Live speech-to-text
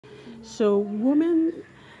So women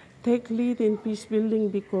take lead in peace building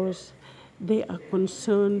because they are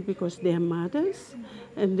concerned, because they are mothers,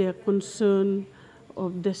 and they are concerned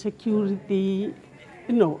of the security,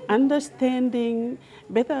 better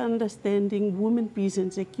understanding women, peace,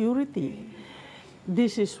 and security.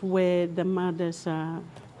 This is where the mothers are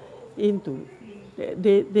into.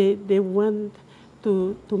 They want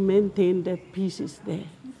to maintain that peace is there.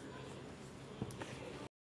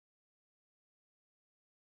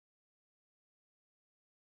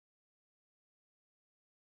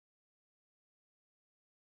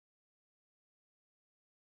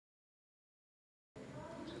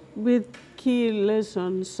 With key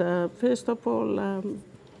lessons, first of all,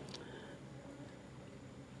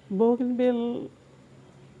 Bougainville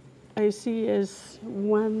I see as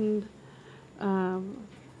one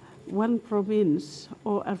province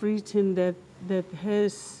or a region that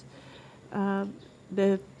has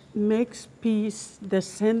that makes peace the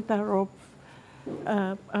center of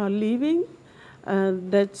our living.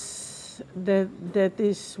 That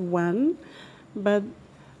is one, but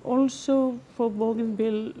also for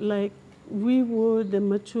Bougainville, like we were the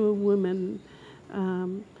mature women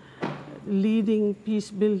leading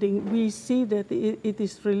peace building, we see that it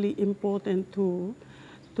is really important to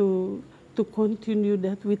continue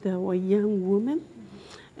that with our young women.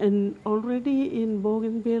 And already in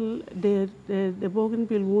Bougainville, the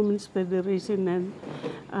Bougainville Women's Federation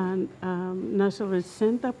and National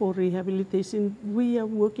Center for Rehabilitation, we are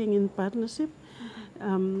working in partnership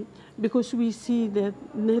because we see that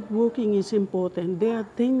networking is important. There are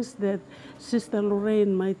things that Sister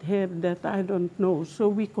Lorraine might have that I don't know, so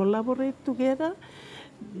we collaborate together.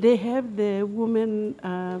 They have the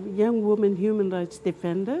young women human rights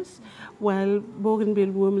defenders, while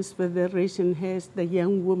Bougainville Women's Federation has the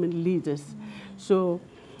young women leaders. So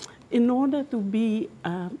in order to be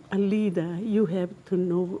a leader, you have to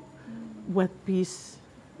know what peace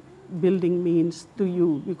building means to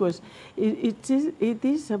you, because it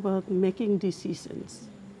is about making decisions.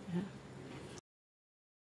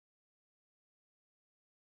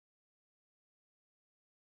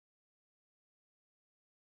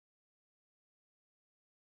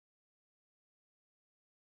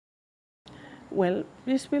 Well,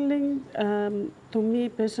 peace building to me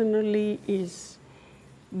personally is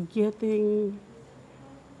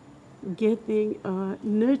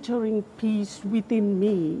nurturing peace within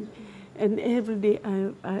me, and every day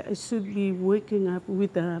I should be waking up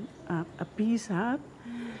with a peace heart.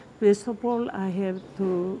 First of all, I have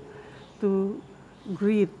to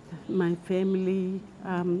greet my family,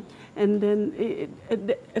 and then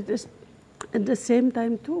at the same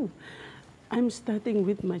time too, I'm starting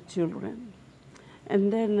with my children.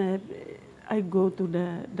 And then I go to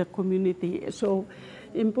the community. So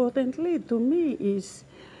importantly to me is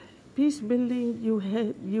peace building,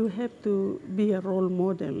 you have to be a role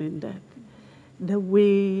model in that. The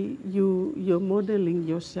way you're modeling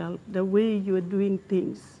yourself, the way you're doing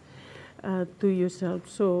things to yourself.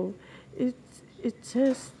 So it's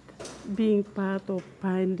just being part of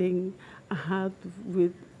finding a heart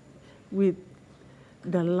with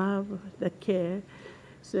the love, the care.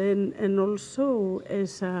 So, and also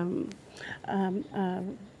as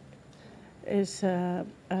a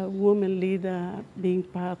woman leader, being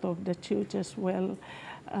part of the church as well,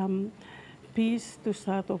 peace to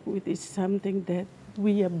start off with is something that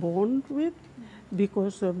we are born with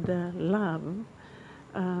because of the love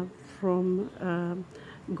from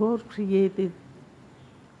God created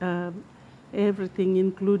everything,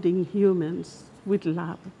 including humans, with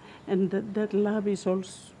love, and that love is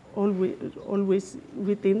also always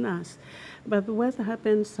within us. But what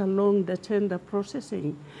happens along the gender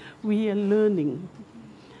processing, we are learning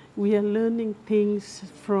things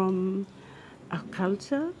from our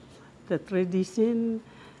culture, the tradition,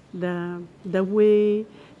 the way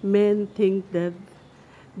men think that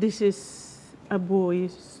this is a boy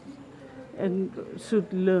and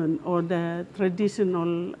should learn, or the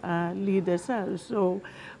traditional leaders are. So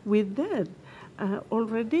with that,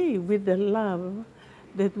 already with the love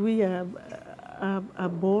that we are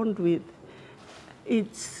born with,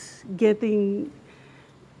 it's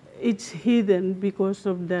hidden because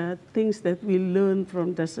of the things that we learn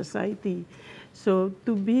from the society. So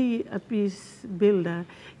to be a peace builder,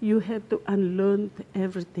 you have to unlearn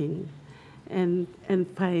everything and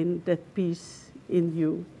find that peace in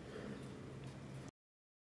you.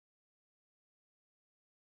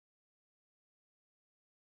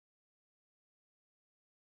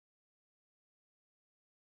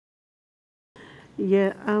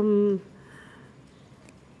 Yeah,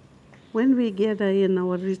 when we gather in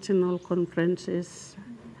our regional conferences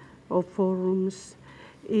or forums,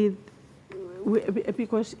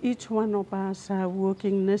 because each one of us are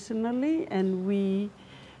working nationally, and we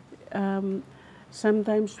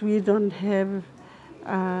sometimes we don't have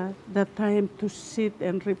the time to sit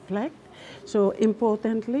and reflect. So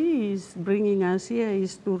importantly is bringing us here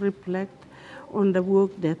is to reflect on the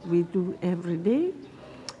work that we do every day.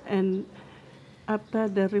 And after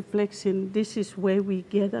the reflection, this is where we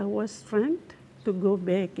get our strength to go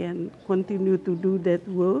back and continue to do that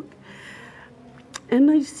work. And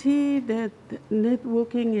I see that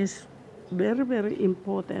networking is very, very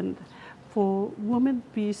important for women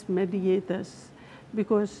peace mediators,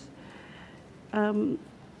 because I'll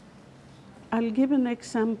give an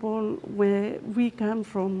example where we come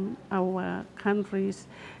from our countries.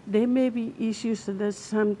 There may be issues that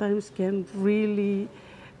sometimes can really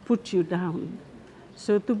put you down.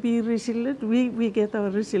 So to be resilient, we get our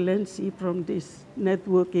resiliency from this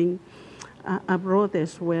networking abroad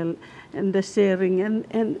as well, and the sharing.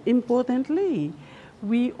 And importantly,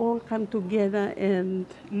 we all come together and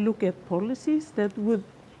look at policies that would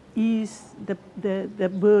ease the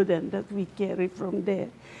burden that we carry from there.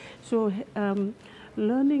 So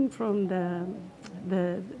learning from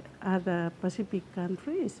the other Pacific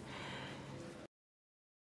countries,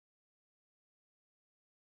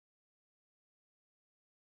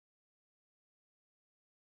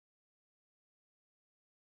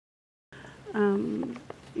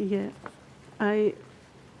 yeah, I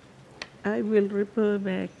will refer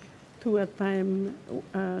back to a time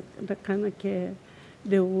the Kanaky,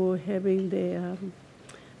 they were having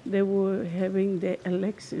their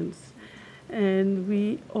elections, and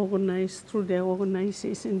we organized through the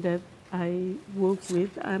organization that I work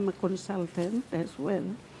with. I'm a consultant as well.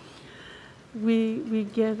 We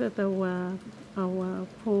gathered our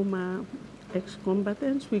former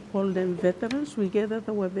ex-combatants, we call them veterans. We gathered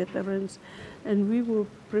our veterans, and we were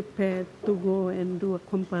prepared to go and do a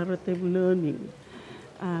comparative learning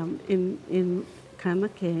in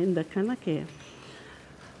Kanaky, in the Kanaky.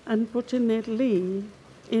 Unfortunately,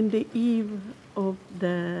 in the eve of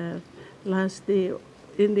the last day,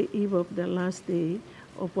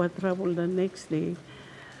 of our travel the next day,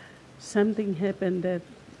 something happened that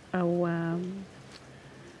our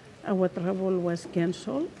travel was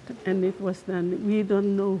canceled, and it was done. We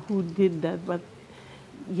don't know who did that, but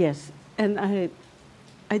yes, and I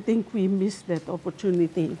think we missed that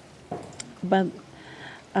opportunity. But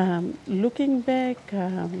looking back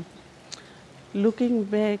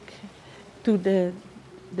to the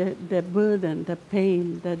burden, the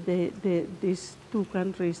pain that these two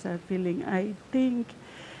countries are feeling, I think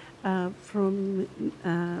from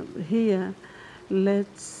here,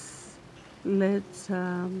 let's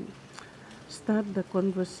start the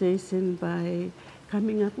conversation by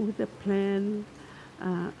coming up with a plan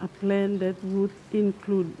that would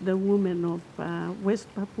include the women of West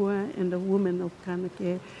Papua and the women of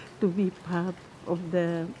Kanaky to be part of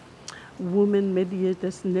the Women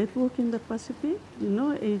Mediators Network in the Pacific. You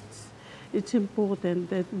know, it's important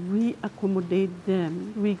that we accommodate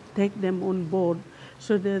them, we take them on board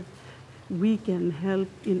so that we can help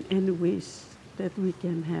in any ways that we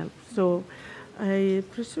can help. So I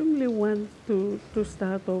presumably want to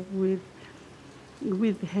start off with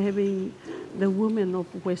having the women of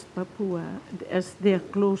West Papua, as they are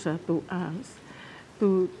closer to us,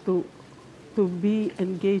 to be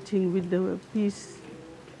engaging with the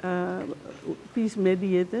peace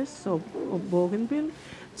mediators of Bougainville,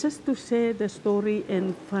 just to share the story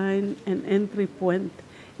and find an entry point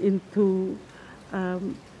into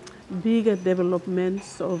bigger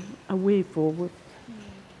developments of a way forward.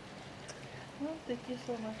 Well, thank you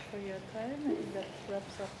so much for your time. I think that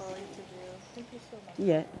wraps up our interview. Thank you so much.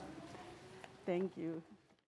 Yeah. Thank you.